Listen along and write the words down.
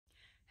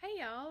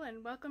y'all,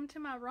 and welcome to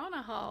my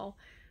Rona haul.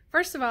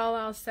 First of all,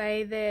 I'll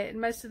say that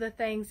most of the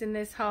things in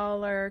this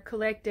haul are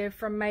collective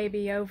from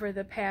maybe over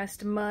the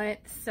past month,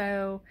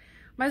 so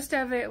most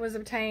of it was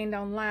obtained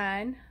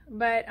online.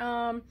 But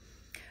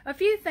a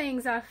few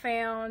things I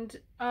found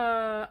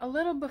a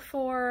little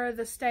before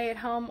the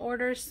stay-at-home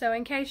orders, so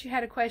in case you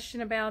had a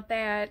question about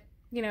that,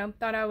 you know,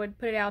 thought I would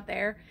put it out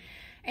there.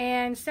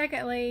 And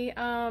secondly,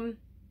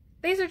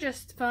 these are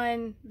just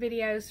fun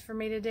videos for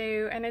me to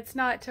do, and it's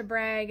not to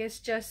brag, it's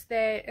just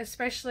that,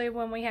 especially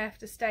when we have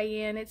to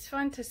stay in, it's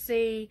fun to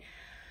see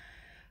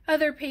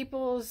other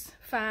people's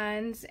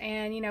finds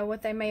and, you know,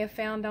 what they may have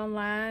found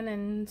online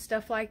and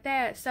stuff like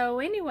that. So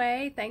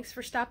anyway, thanks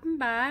for stopping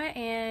by,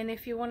 and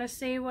if you want to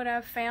see what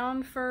I've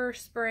found for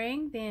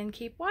spring, then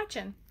keep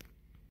watching.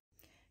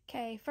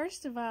 Okay,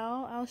 first of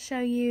all, I'll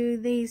show you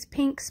these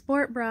pink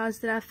sport bras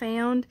that I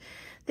found.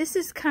 This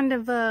is kind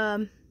of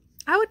a,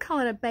 I would call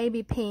it a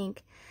baby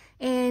pink,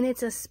 and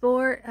it's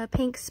a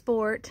pink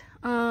sport.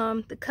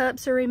 The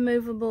cups are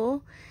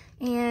removable,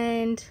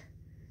 and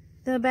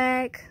the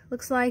back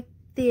looks like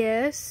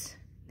this.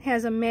 It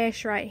has a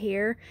mesh right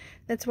here.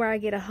 That's where I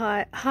get a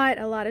hot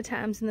a lot of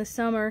times in the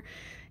summer,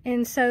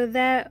 and so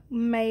that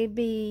may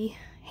be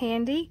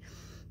handy.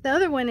 The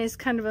other one is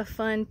kind of a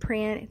fun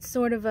print. It's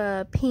sort of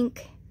a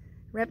pink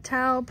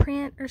reptile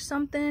print or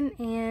something,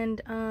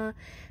 and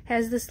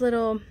has this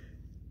little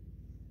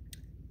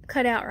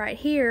cutout right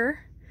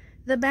here.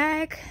 The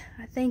back,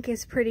 I think,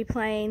 is pretty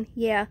plain,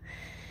 yeah.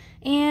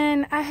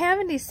 And I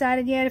haven't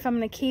decided yet if I'm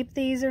going to keep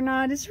these or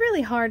not. It's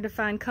really hard to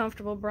find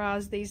comfortable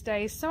bras these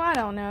days, so I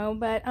don't know.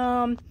 But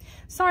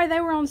sorry,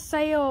 they were on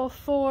sale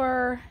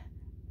for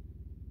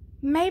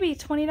maybe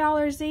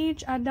 $20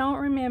 each. I don't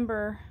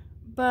remember,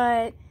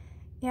 but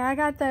yeah, I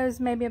got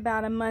those maybe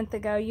about a month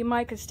ago. You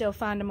might could still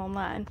find them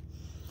online.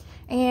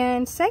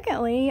 And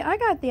secondly, I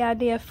got the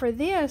idea for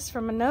this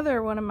from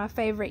another one of my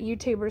favorite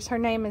YouTubers. Her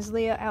name is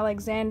Leah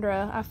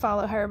Alexandra. I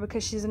follow her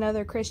because she's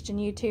another Christian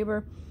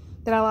YouTuber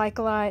that I like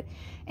a lot.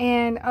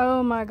 And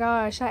oh my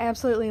gosh, I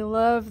absolutely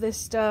love this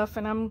stuff,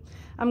 and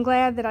I'm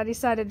glad that I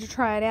decided to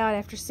try it out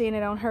after seeing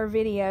it on her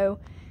video.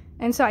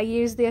 And so I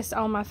use this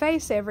on my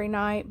face every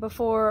night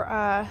before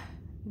I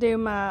do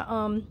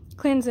my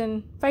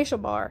cleansing facial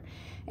bar.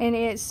 And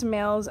it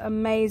smells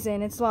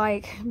amazing. It's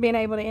like being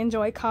able to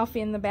enjoy coffee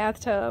in the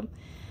bathtub.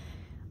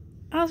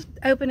 I'll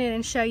open it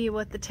and show you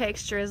what the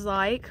texture is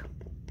like.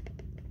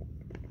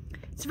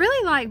 It's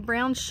really like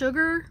brown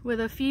sugar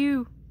with a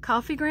few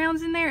coffee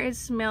grounds in there. It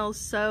smells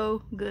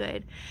so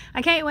good.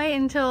 I can't wait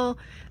until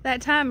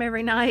that time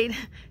every night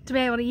to be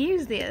able to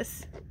use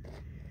this.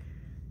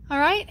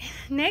 Alright,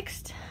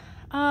 next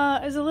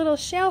is a little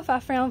shelf I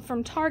found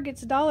from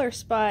Target's Dollar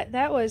Spot.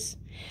 That was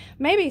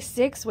maybe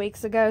 6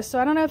 weeks ago, so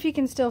I don't know if you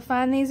can still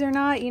find these or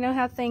not. You know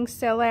how things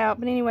sell out.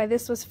 But anyway,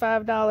 this was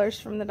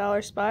 $5 from the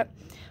Dollar Spot,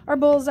 or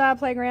Bullseye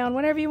Playground,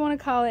 whatever you want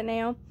to call it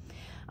now.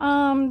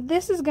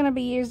 This is going to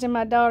be used in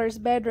my daughter's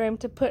bedroom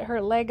to put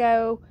her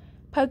Lego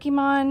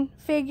Pokemon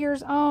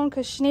figures on,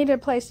 because she needed a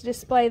place to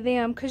display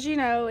them, because, you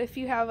know, if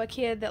you have a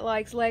kid that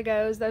likes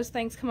Legos, those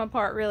things come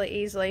apart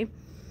really easily.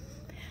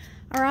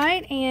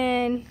 Alright,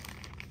 and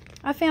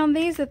I found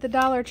these at the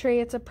Dollar Tree.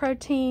 It's a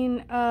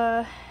protein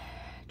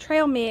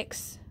trail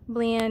mix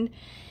blend,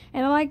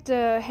 and I like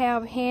to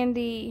have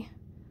handy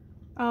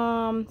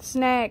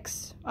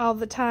snacks all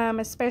the time,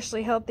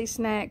 especially healthy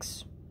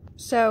snacks.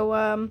 So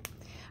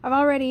I've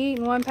already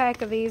eaten one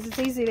pack of these. It's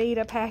easy to eat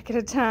a pack at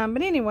a time,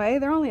 but anyway,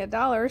 they're only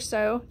 $1,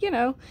 so you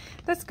know,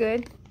 that's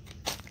good.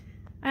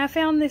 I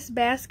found this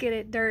basket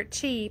at Dirt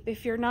Cheap.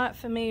 If you're not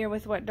familiar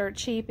with what Dirt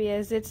Cheap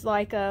is, it's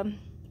like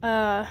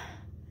a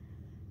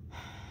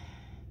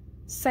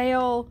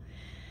sale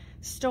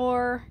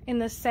store in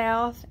the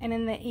south and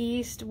in the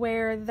east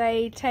where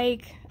they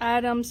take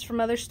items from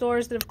other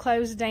stores that have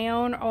closed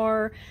down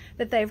or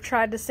that they've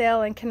tried to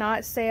sell and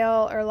cannot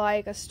sell, or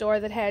like a store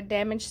that had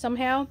damage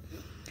somehow.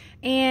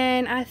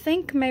 And I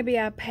think maybe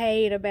I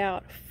paid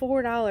about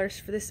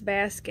 $4 for this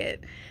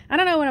basket. I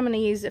don't know what I'm going to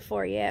use it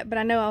for yet, but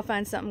I know I'll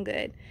find something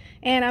good.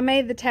 And I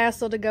made the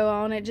tassel to go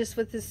on it just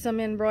with some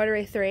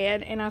embroidery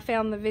thread, and I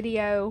found the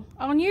video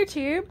on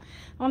YouTube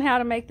on how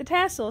to make the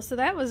tassel, so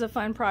that was a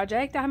fun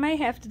project. I may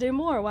have to do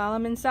more while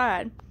I'm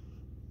inside.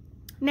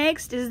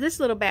 Next is this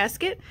little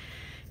basket.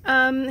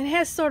 It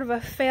has sort of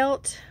a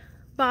felt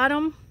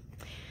bottom,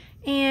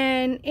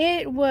 and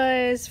it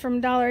was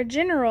from Dollar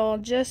General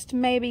just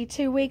maybe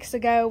 2 weeks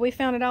ago. We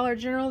found a Dollar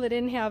General that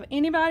didn't have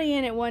anybody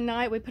in it one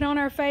night. We put on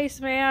our face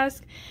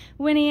mask,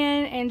 went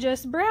in, and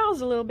just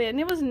browsed a little bit,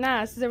 and it was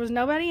nice. There was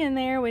nobody in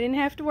there. We didn't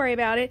have to worry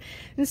about it.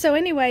 And so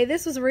anyway,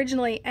 this was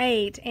originally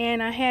 $8,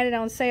 and I had it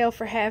on sale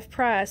for half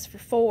price for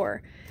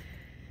 $4.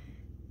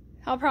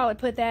 I'll probably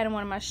put that in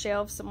one of my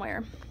shelves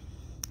somewhere.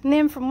 And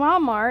then from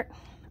Walmart,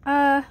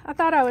 I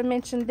thought I would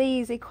mention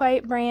these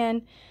Equate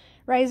brand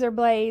razor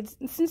blades.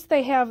 Since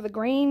they have the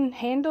green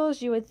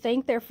handles, you would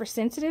think they're for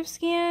sensitive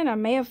skin. I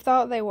may have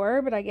thought they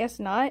were, but I guess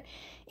not.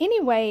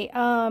 Anyway,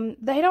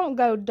 they don't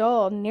go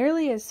dull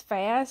nearly as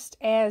fast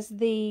as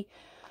the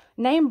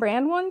name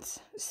brand ones.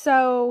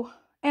 So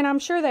And I'm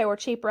sure they were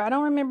cheaper. I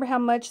don't remember how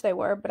much they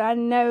were, but I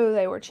know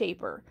they were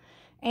cheaper.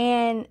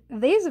 And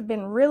these have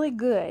been really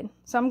good.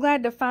 So I'm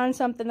glad to find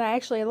something that I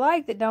actually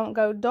like that don't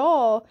go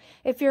dull.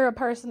 If you're a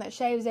person that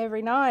shaves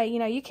every night, you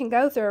know, you can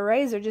go through a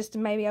razor just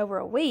in maybe over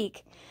a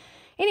week.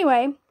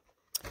 Anyway,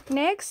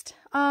 next,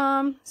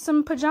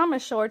 some pajama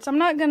shorts. I'm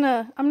not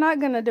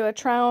gonna do a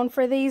try on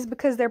for these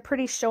because they're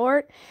pretty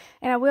short.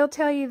 And I will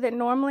tell you that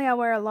normally I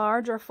wear a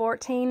large or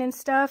 14 and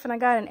stuff, and I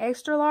got an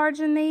extra large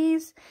in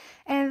these,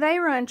 and they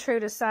run true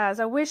to size.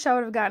 I wish I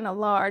would have gotten a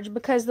large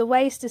because the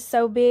waist is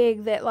so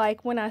big that,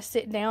 like, when I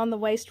sit down, the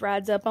waist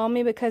rides up on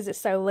me because it's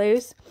so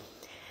loose.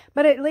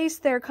 But at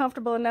least they're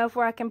comfortable enough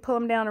where I can pull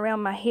them down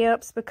around my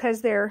hips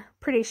because they're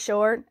pretty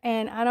short,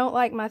 and I don't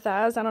like my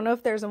thighs. I don't know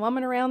if there's a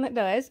woman around that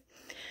does.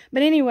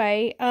 But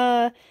anyway,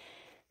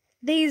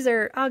 these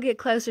are, I'll get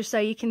closer so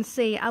you can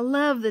see. I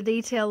love the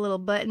detail little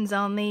buttons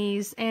on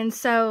these, and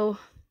so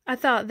I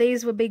thought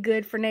these would be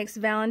good for next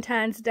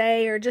Valentine's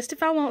Day, or just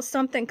if I want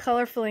something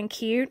colorful and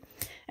cute.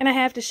 And I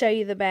have to show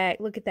you the back.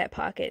 Look at that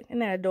pocket. Isn't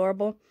that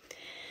adorable?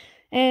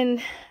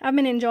 And I've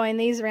been enjoying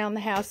these around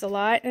the house a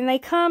lot. And they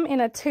come in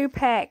a two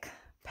pairs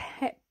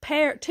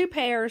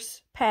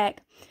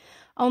pack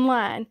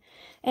online.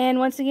 And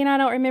once again, I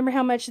don't remember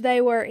how much they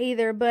were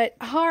either, but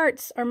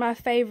hearts are my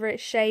favorite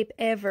shape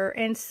ever.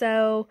 And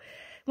so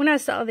when I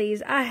saw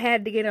these, I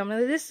had to get them.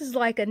 This is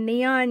like a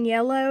neon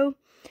yellow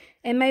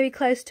and maybe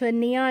close to a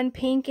neon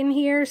pink in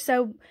here.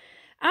 So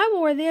I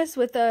wore this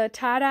with a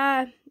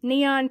tie-dye,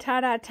 neon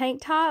tie-dye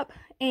tank top,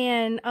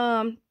 and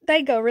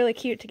they go really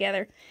cute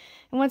together.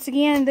 And once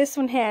again, this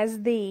one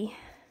has the,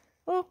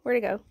 oh, where'd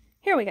it go?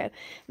 Here we go.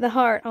 The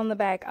heart on the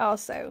back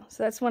also.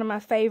 So that's one of my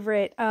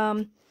favorite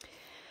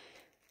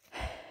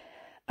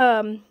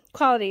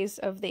qualities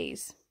of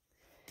these.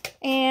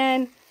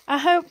 And I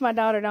hope my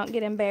daughter don't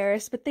get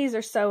embarrassed, but these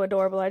are so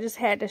adorable. I just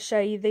had to show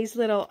you these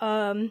little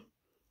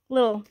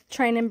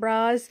training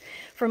bras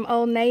from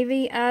Old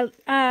Navy.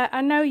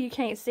 I know you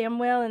can't see them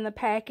well in the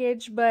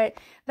package, but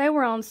they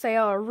were on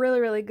sale, a really,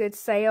 really good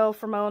sale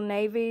from Old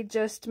Navy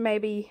just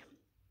maybe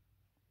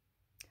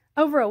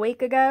over a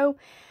week ago.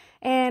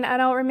 And I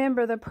don't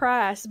remember the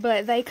price,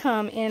 but they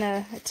come in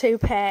a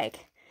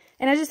 2-pack.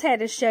 And I just had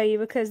to show you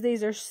because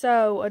these are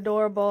so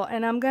adorable.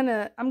 And I'm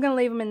gonna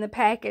leave them in the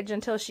package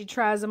until she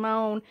tries them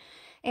on.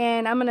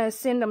 And I'm gonna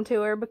send them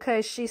to her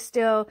because she's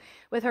still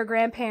with her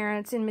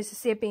grandparents in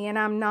Mississippi and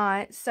I'm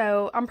not.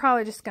 So I'm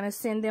probably just gonna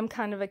send them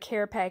kind of a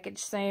care package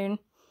soon.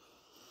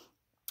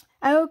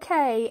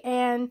 Okay,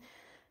 and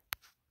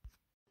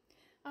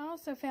I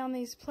also found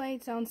these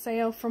plates on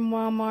sale from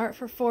Walmart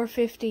for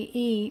 $4.50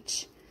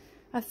 each.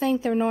 I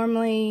think they're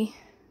normally,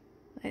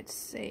 let's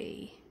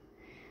see,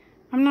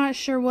 I'm not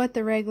sure what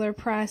the regular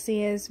price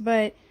is,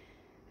 but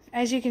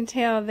as you can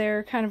tell,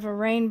 they're kind of a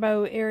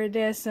rainbow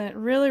iridescent,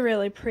 really,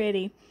 really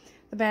pretty.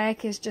 The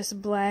back is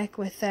just black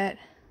with that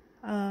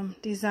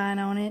design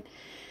on it.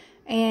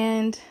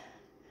 And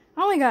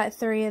I only got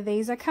 3 of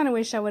these. I kind of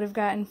wish I would have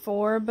gotten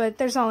 4, but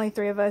there's only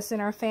 3 of us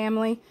in our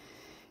family.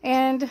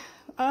 And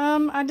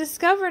I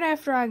discovered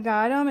after I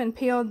got them and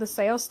peeled the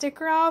sale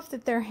sticker off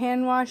that they're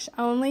hand wash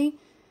only.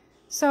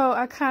 So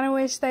I kind of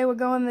wish they would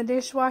go in the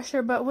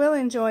dishwasher, but we'll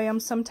enjoy them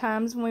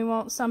sometimes when we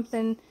want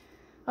something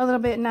a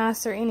little bit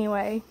nicer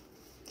anyway.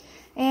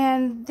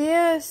 And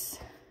this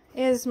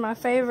is my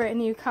favorite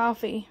new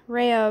coffee,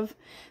 Rev.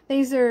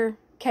 These are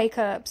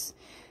K-Cups.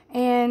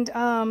 And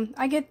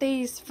I get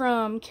these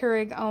from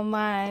Keurig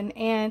online.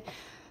 And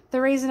the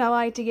reason I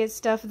like to get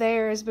stuff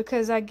there is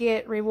because I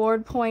get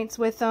reward points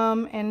with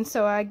them. And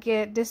so I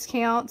get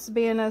discounts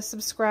being a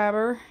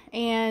subscriber.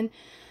 And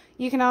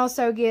you can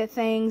also get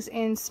things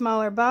in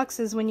smaller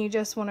boxes when you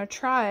just want to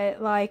try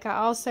it. Like I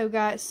also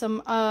got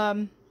some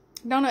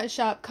donut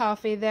shop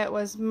coffee that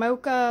was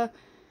mocha,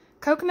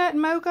 coconut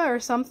and mocha or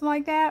something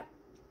like that.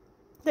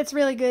 That's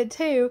really good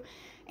too.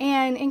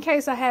 And in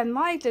case I hadn't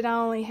liked it, I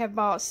only have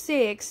bought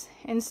 6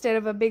 instead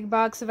of a big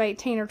box of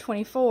 18 or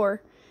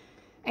 24.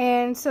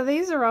 And so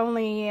these are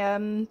only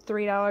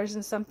 $3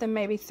 and something,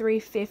 maybe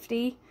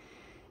 $3.50.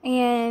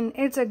 And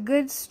it's a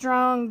good,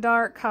 strong,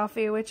 dark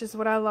coffee, which is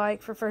what I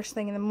like for first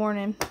thing in the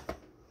morning.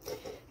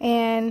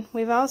 And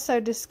we've also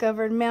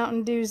discovered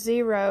Mountain Dew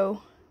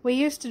Zero. We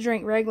used to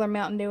drink regular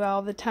Mountain Dew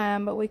all the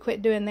time, but we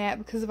quit doing that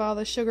because of all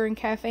the sugar and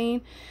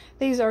caffeine.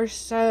 These are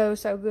so,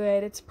 so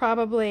good. It's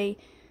probably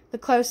the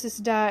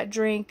closest diet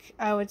drink,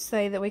 I would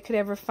say, that we could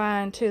ever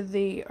find to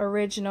the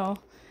original.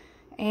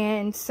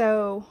 And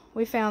so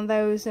we found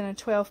those in a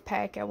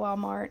 12-pack at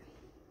Walmart.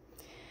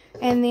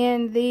 And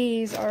then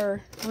these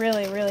are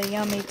really, really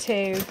yummy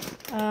too.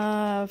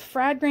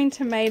 Fried green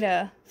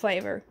tomato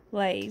flavor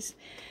Lay's.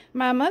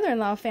 My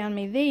mother-in-law found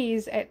me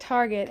these at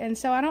Target, and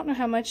so I don't know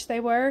how much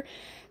they were.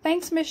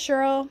 Thanks, Miss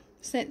Cheryl,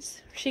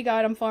 since she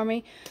got them for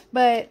me.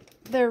 But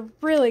they're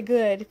really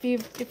good.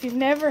 If you've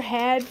never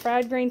had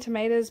fried green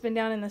tomatoes, been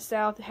down in the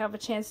South, have a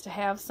chance to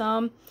have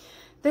some,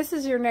 this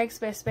is your next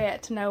best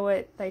bet to know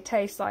what they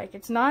taste like.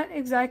 It's not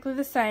exactly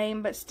the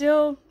same, but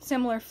still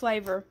similar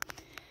flavor.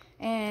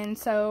 And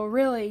so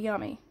really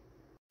yummy.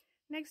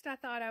 Next, I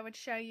thought I would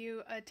show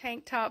you a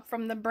tank top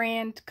from the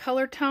brand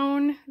Color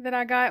Tone that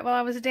I got while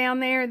I was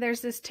down there.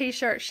 There's this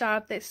t-shirt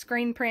shop that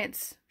screen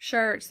prints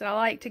shirts that I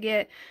like to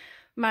get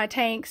my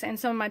tanks and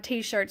some of my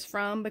t-shirts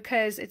from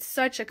because it's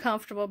such a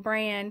comfortable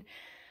brand.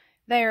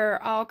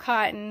 They're all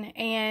cotton,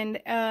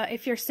 and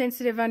if you're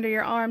sensitive under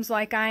your arms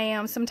like I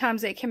am,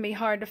 sometimes it can be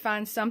hard to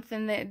find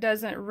something that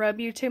doesn't rub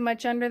you too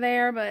much under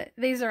there, but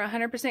these are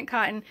 100%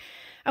 cotton.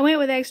 I went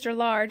with extra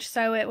large,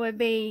 so it would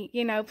be,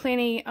 you know,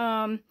 plenty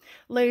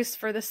loose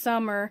for the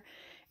summer.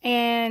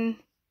 And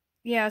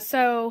yeah,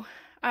 so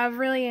I've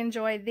really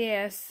enjoyed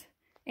this.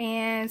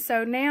 And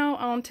so now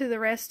on to the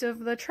rest of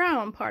the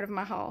try-on part of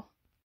my haul.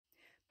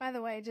 By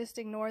the way, just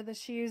ignore the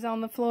shoes on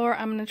the floor.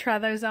 I'm going to try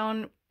those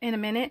on in a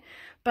minute.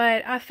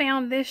 But I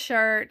found this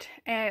shirt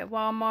at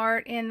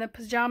Walmart in the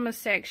pajamas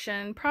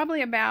section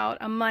probably about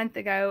a month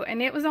ago.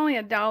 And it was only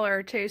 $1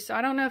 or $2, so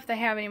I don't know if they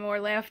have any more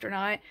left or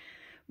not.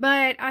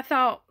 But I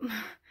thought,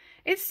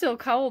 it's still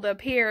cold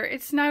up here.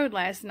 It snowed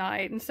last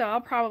night, and so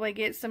I'll probably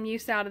get some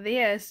use out of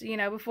this, you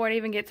know, before it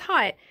even gets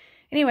hot.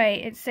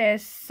 Anyway, it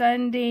says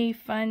Sunday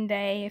Fun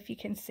Day, if you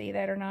can see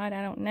that or not,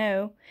 I don't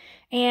know.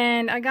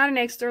 And I got an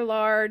extra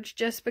large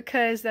just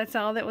because that's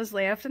all that was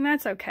left, and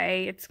that's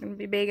okay. It's going to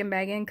be big and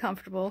baggy and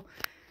comfortable.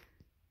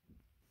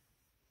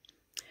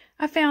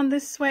 I found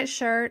this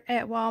sweatshirt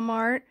at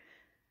Walmart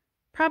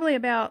probably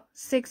about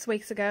 6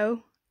 weeks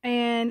ago.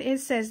 And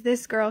it says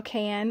 "This Girl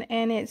Can,"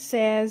 and it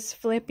says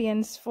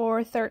Philippians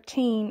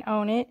 4:13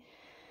 on it,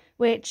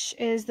 which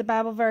is the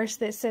Bible verse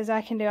that says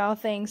I can do all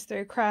things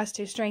through Christ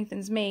who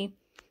strengthens me.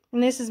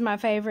 And this is my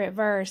favorite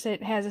verse.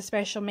 It has a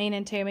special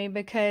meaning to me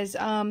because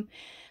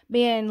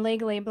being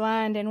legally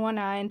blind in one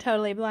eye and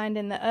totally blind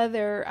in the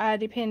other, I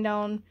depend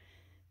on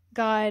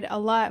God a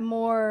lot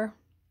more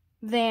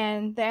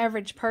than the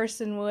average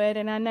person would,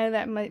 and I know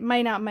that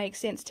may not make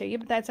sense to you,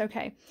 but that's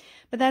okay.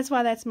 But that's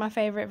why that's my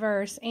favorite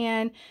verse.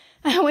 And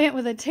I went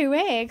with a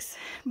 2X,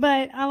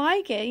 but I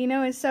like it. You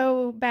know, it's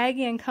so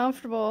baggy and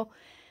comfortable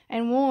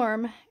and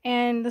warm,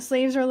 and the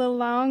sleeves are a little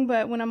long,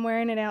 but when I'm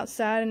wearing it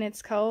outside and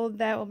it's cold,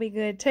 that will be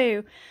good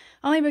too.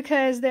 Only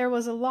because there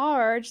was a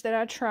large that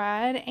I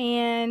tried,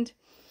 and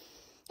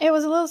it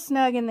was a little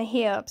snug in the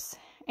hips,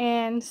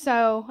 and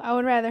so I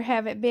would rather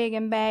have it big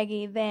and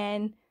baggy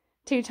than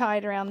too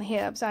tight around the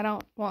hips. I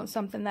don't want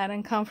something that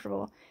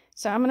uncomfortable.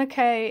 So I'm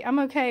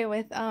okay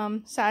with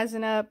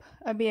sizing up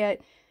a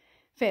bit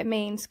if it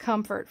means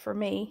comfort for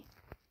me.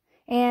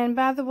 And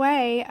by the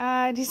way,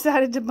 I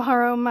decided to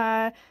borrow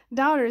my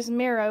daughter's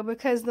mirror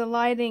because the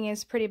lighting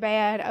is pretty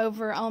bad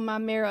over on my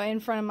mirror in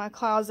front of my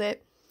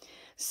closet.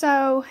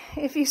 So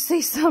if you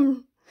see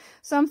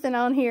something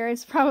on here,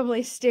 it's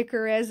probably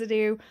sticker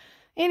residue.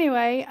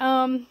 Anyway,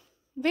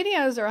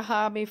 videos are a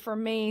hobby for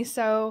me,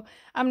 so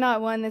I'm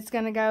not one that's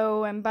going to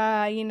go and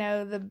buy, you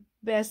know, the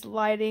best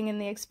lighting and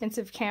the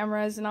expensive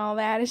cameras and all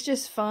that. It's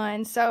just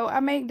fun, so I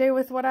make do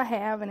with what I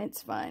have, and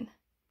it's fun.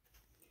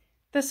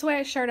 The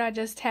sweatshirt I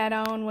just had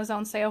on was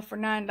on sale for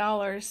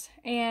 $9,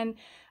 and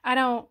I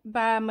don't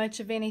buy much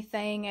of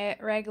anything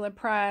at regular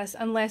price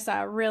unless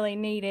I really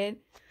need it.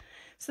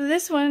 So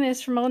this one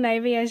is from Old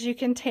Navy, as you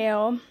can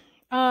tell.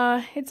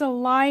 It's a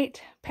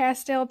light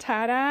pastel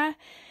tie-dye.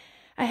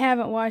 I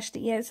haven't washed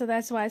it yet, so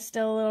that's why it's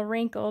still a little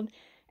wrinkled.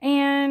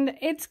 And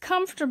it's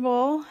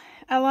comfortable.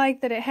 I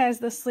like that it has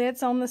the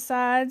slits on the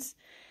sides.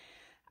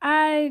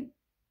 I'm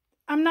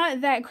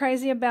not that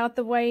crazy about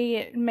the way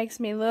it makes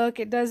me look.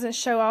 It doesn't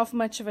show off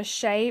much of a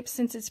shape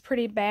since it's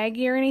pretty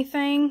baggy or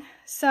anything.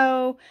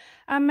 So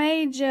I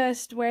may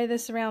just wear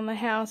this around the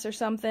house or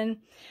something.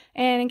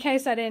 And in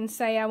case I didn't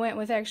say, I went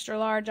with extra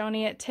large on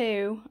it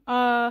too.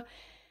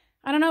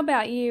 I don't know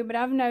about you, but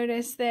I've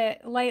noticed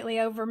that lately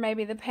over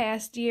maybe the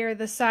past year,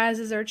 the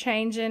sizes are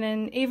changing,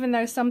 and even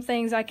though some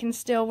things I can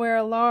still wear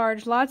a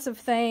large, lots of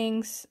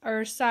things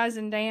are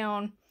sizing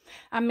down.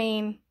 I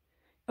mean,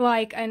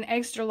 like an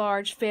extra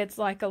large fits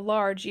like a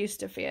large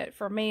used to fit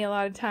for me a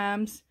lot of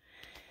times.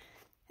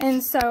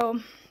 And so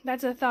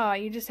that's a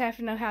thought. You just have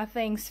to know how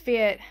things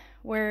fit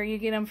where you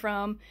get them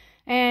from.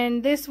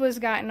 And this was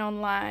gotten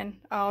online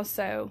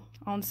also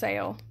on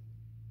sale.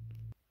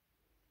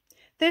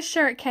 This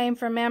shirt came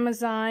from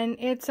Amazon.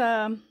 It's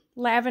a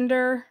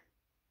lavender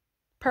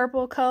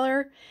purple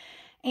color,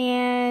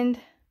 and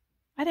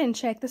I didn't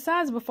check the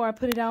size before I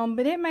put it on,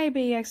 but it may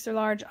be extra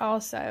large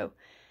also.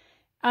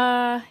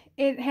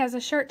 It has a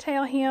shirt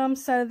tail hem,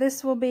 so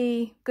this will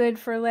be good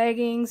for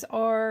leggings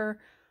or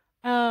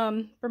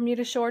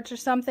Bermuda shorts or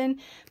something.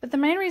 But the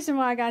main reason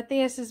why I got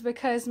this is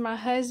because my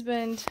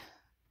husband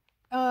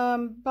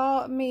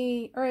bought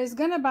me, or is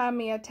gonna buy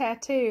me, a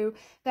tattoo.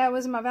 That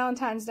was my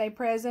Valentine's Day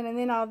present, and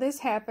then all this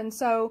happened,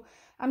 so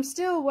I'm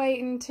still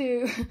waiting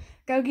to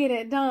go get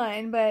it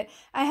done. But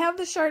I have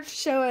the shirt to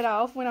show it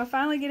off when I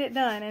finally get it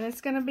done, and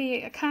it's gonna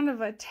be a kind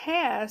of a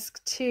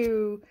task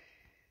to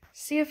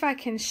see if I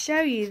can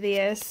show you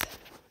this.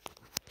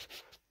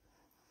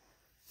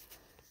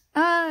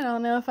 I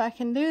don't know if I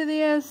can do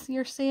this.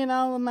 You're seeing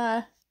all of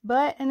my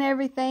butt and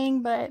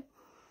everything, but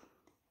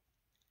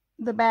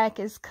the back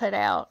is cut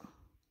out.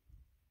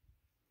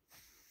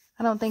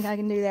 I don't think I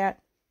can do that.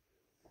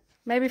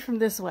 Maybe from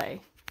this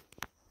way.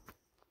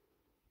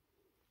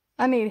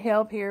 I need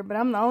help here, but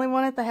I'm the only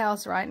one at the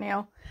house right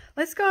now.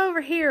 Let's go over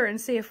here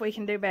and see if we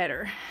can do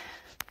better.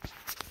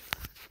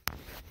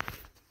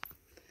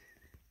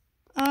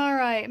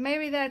 Alright,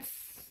 maybe that's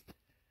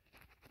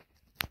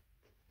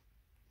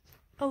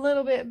a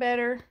little bit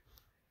better.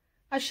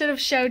 I should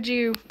have showed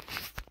you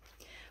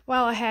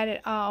while I had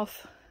it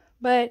off.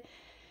 But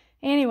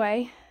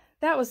anyway,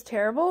 that was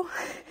terrible.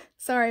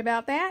 Sorry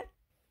about that.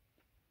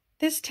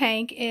 This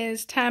tank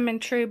is Time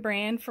and True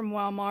brand from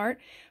Walmart.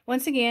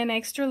 Once again,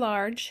 extra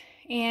large.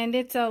 And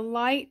it's a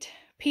light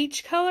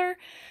peach color.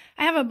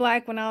 I have a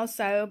black one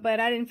also,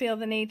 but I didn't feel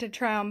the need to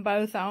try them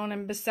both on.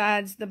 And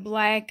besides the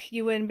black,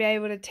 you wouldn't be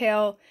able to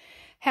tell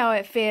how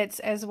it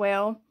fits as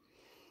well.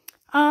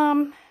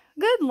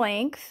 Good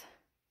length.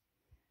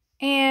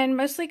 And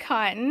mostly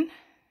cotton.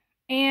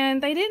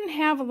 And they didn't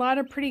have a lot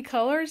of pretty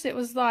colors. It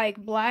was like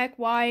black,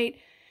 white,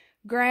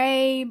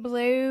 gray,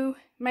 blue,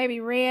 maybe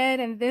red.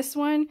 And this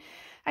one,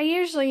 I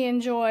usually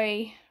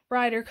enjoy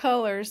brighter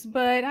colors,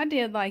 but I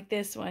did like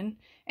this one.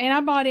 And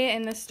I bought it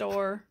in the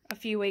store a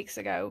few weeks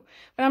ago.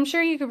 But I'm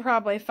sure you could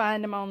probably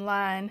find them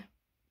online.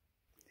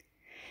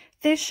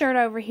 This shirt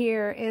over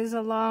here is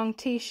a long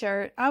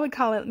t-shirt. I would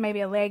call it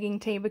maybe a legging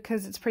tee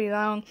because it's pretty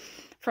long.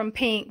 From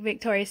Pink,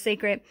 Victoria's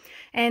Secret.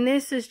 And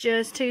this is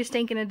just too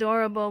stinking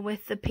adorable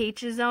with the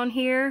peaches on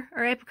here.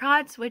 Or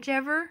apricots,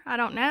 whichever. I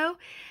don't know.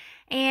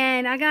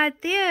 And I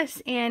got this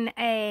in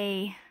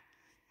a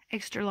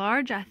extra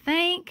large, I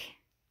think.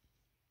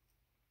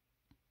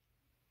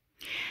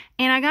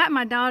 And I got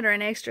my daughter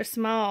an extra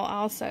small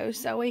also.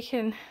 So we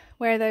can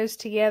wear those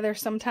together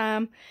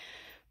sometime.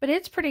 But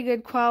it's pretty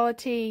good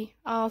quality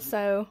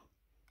also.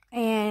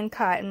 And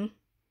cotton.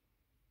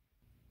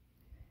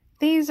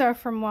 These are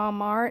from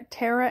Walmart,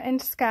 Terra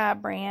and Sky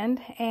brand,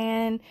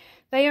 and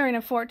they are in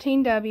a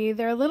 14W.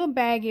 They're a little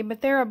baggy, but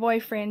they're a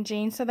boyfriend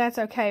jean, so that's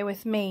okay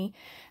with me.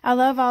 I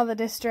love all the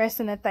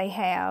distressing that they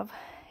have.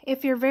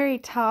 If you're very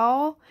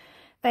tall,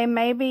 they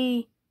may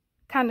be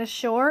kind of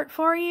short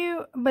for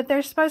you, but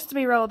they're supposed to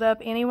be rolled up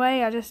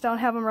anyway. I just don't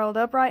have them rolled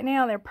up right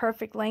now. They're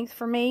perfect length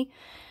for me.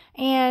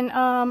 And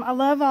I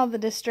love all the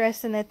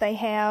distressing that they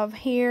have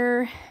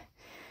here,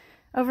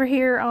 over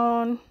here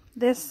on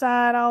this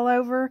side all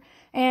over.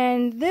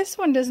 And this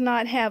one does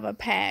not have a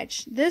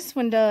patch. This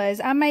one does.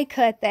 I may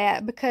cut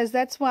that because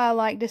that's why I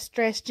like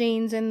distressed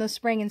jeans in the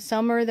spring and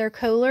summer. They're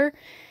cooler.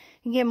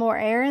 You get more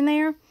air in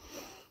there.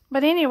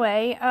 But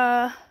anyway,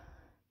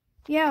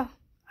 yeah.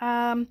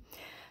 I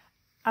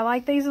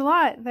like these a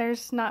lot.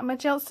 There's not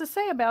much else to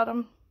say about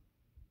them.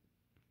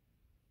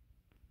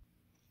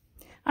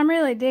 I'm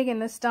really digging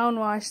the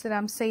stonewash that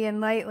I'm seeing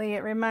lately.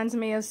 It reminds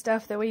me of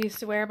stuff that we used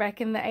to wear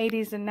back in the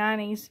 80s and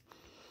 90s.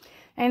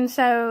 And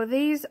so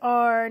these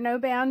are No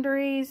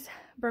Boundaries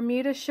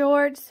Bermuda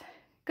shorts,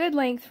 good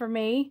length for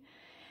me,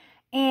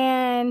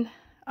 and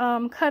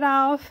cut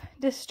off,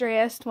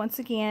 distressed once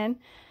again.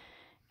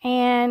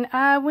 And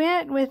I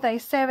went with a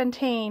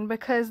 17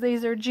 because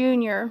these are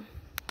junior,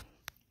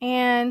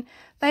 and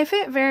they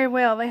fit very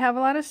well. They have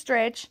a lot of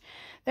stretch.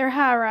 They're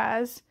high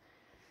rise,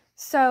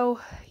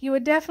 so you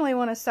would definitely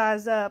want to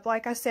size up.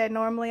 Like I said,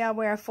 normally I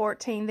wear a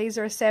 14. These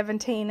are a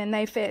 17, and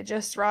they fit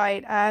just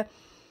right.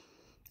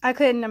 I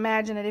couldn't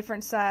imagine a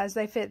different size.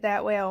 They fit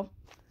that well.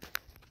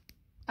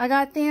 I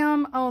got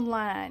them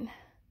online.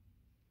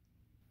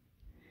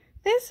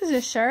 This is a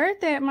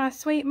shirt that my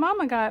sweet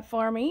mama got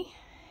for me.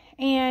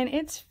 And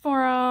it's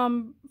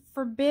from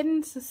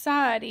Forbidden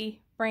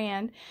Society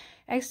brand.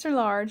 Extra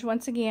large,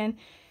 once again.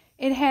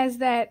 It has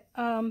that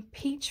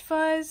peach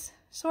fuzz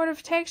sort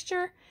of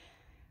texture.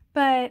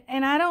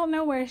 And I don't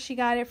know where she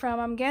got it from.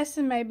 I'm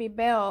guessing maybe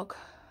Belk.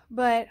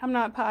 But I'm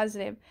not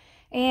positive.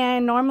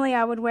 And normally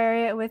I would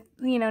wear it with,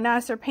 you know,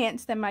 nicer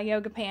pants than my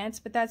yoga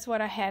pants, but that's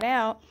what I had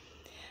out.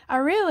 I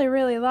really,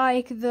 really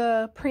like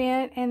the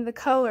print and the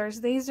colors.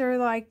 These are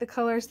like the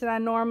colors that I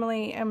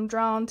normally am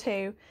drawn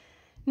to.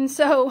 And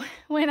so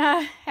when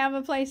I have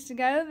a place to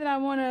go that I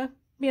want to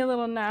be a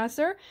little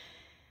nicer,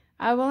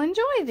 I will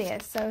enjoy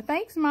this. So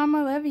thanks,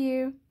 Mama. Love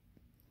you.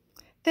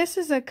 This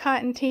is a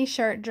cotton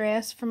t-shirt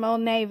dress from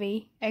Old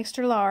Navy,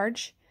 extra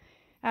large.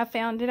 I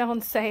found it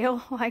on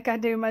sale like I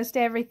do most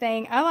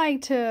everything. I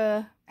like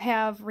to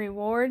have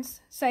rewards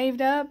saved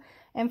up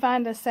and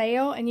find a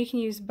sale, and you can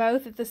use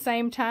both at the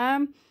same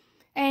time.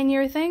 And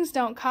your things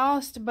don't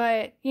cost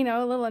but, you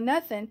know, a little of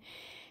nothing.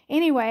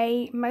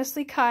 Anyway,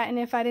 mostly cotton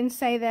if I didn't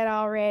say that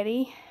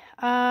already.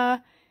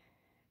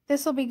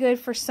 This will be good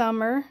for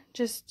summer.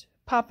 Just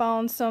pop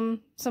on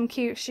some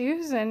cute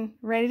shoes and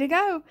ready to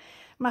go.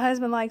 My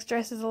husband likes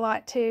dresses a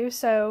lot too,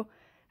 so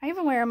I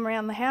even wear them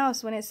around the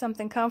house when it's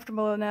something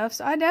comfortable enough,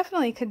 so I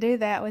definitely could do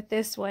that with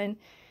this one.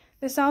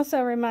 This also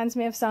reminds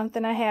me of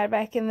something I had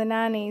back in the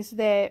 90s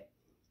that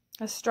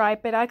I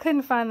striped it. I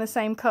couldn't find the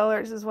same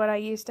colors as what I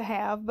used to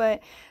have,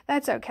 but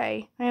that's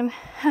okay. And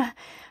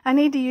I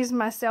need to use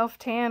my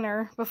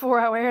self-tanner before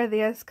I wear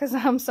this because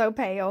I'm so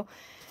pale.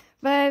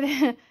 But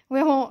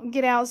we won't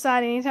get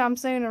outside anytime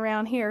soon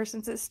around here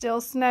since it's still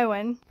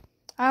snowing.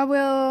 I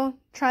will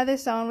try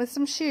this on with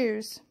some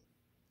shoes.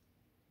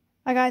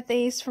 I got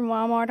these from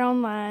Walmart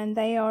online.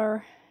 They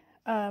are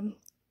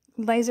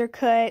laser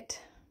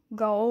cut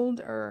gold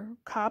or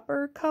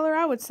copper color.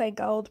 I would say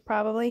gold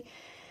probably.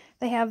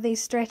 They have these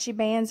stretchy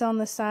bands on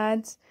the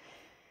sides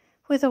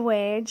with a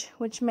wedge,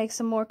 which makes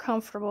them more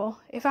comfortable.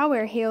 If I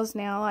wear heels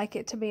now, I like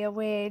it to be a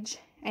wedge.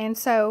 And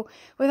so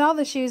with all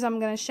the shoes I'm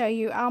going to show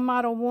you, I'll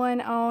model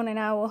one on and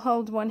I will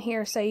hold one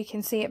here so you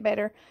can see it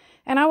better.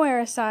 And I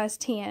wear a size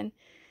 10.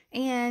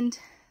 And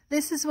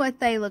this is what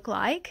they look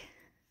like.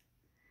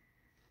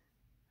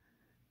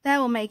 That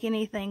will make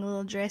anything a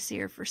little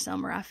dressier for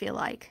summer, I feel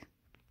like.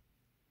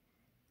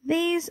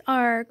 These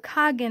are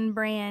Coggin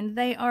brand.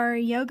 They are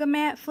yoga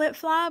mat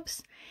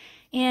flip-flops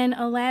in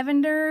a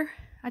lavender.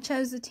 I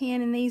chose the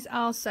 10 in these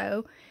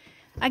also.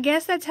 I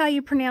guess that's how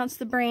you pronounce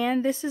the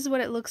brand. This is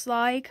what it looks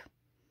like.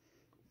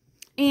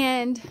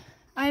 And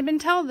I've been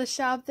told the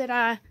shop that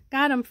I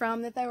got them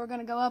from that they were going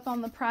to go up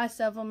on the price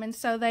of them, and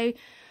so they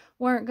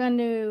weren't going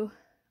to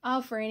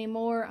offer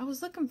anymore. I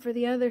was looking for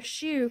the other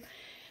shoe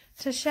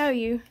to show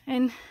you,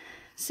 and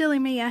silly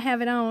me, I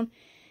have it on.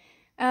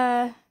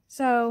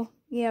 So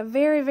yeah,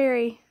 very,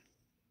 very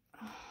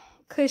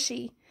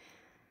cushy,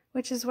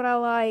 which is what I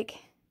like.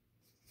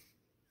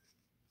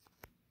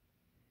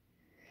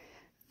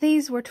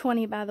 These were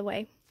 $20, by the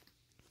way.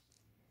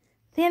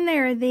 Then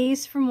there are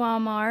these from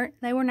Walmart.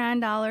 They were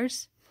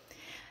 $9.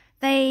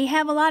 They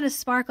have a lot of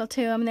sparkle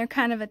to them. They're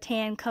kind of a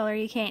tan color.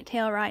 You can't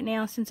tell right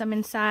now since I'm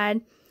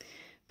inside.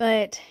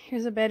 But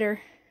here's a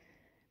better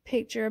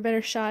picture, a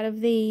better shot of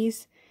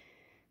these.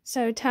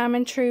 So Time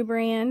and True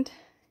brand.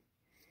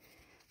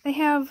 They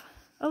have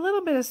a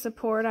little bit of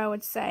support, I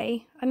would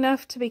say.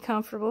 Enough to be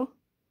comfortable.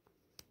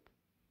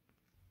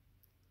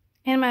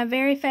 And my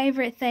very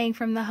favorite thing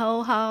from the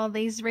whole haul,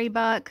 these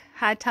Reebok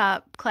high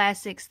top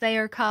classics. They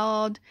are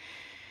called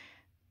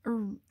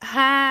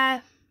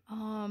high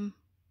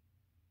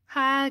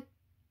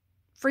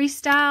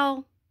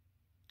freestyle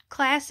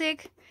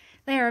classic.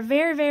 They are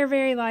very, very,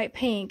 very light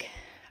pink.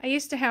 I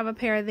used to have a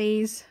pair of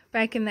these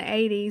back in the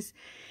 80s.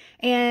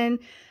 And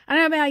I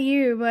don't know about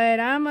you, but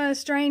I'm a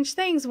Strange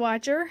Things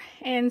watcher.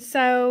 And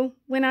so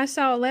when I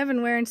saw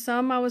 11 wearing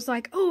some, I was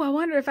like, oh, I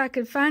wonder if I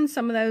could find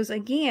some of those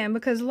again,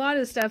 because a lot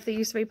of the stuff that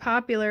used to be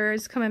popular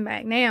is coming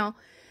back now.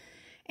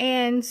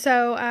 And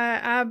so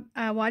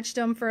I watched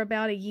them for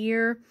about a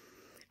year.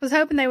 I was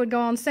hoping they would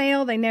go on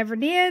sale. They never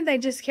did. They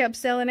just kept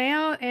selling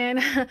out. And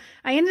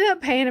I ended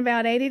up paying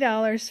about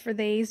 $80 for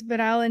these,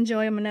 but I'll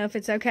enjoy them enough.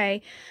 It's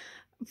okay.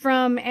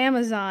 From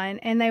Amazon,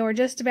 and they were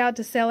just about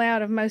to sell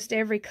out of most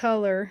every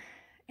color.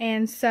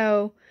 And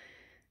so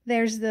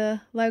there's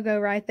the logo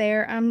right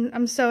there.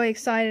 I'm so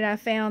excited I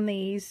found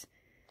these.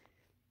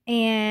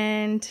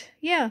 And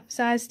yeah,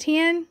 size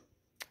 10,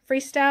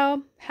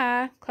 freestyle,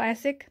 high,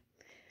 classic.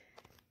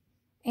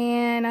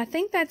 And I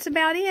think that's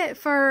about it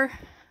for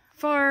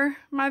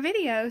my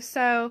video.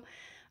 So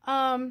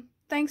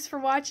thanks for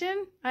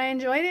watching. I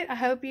enjoyed it. I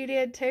hope you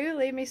did too.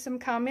 Leave me some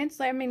comments.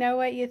 Let me know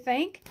what you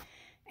think.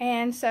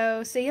 And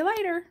so, see you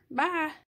later. Bye.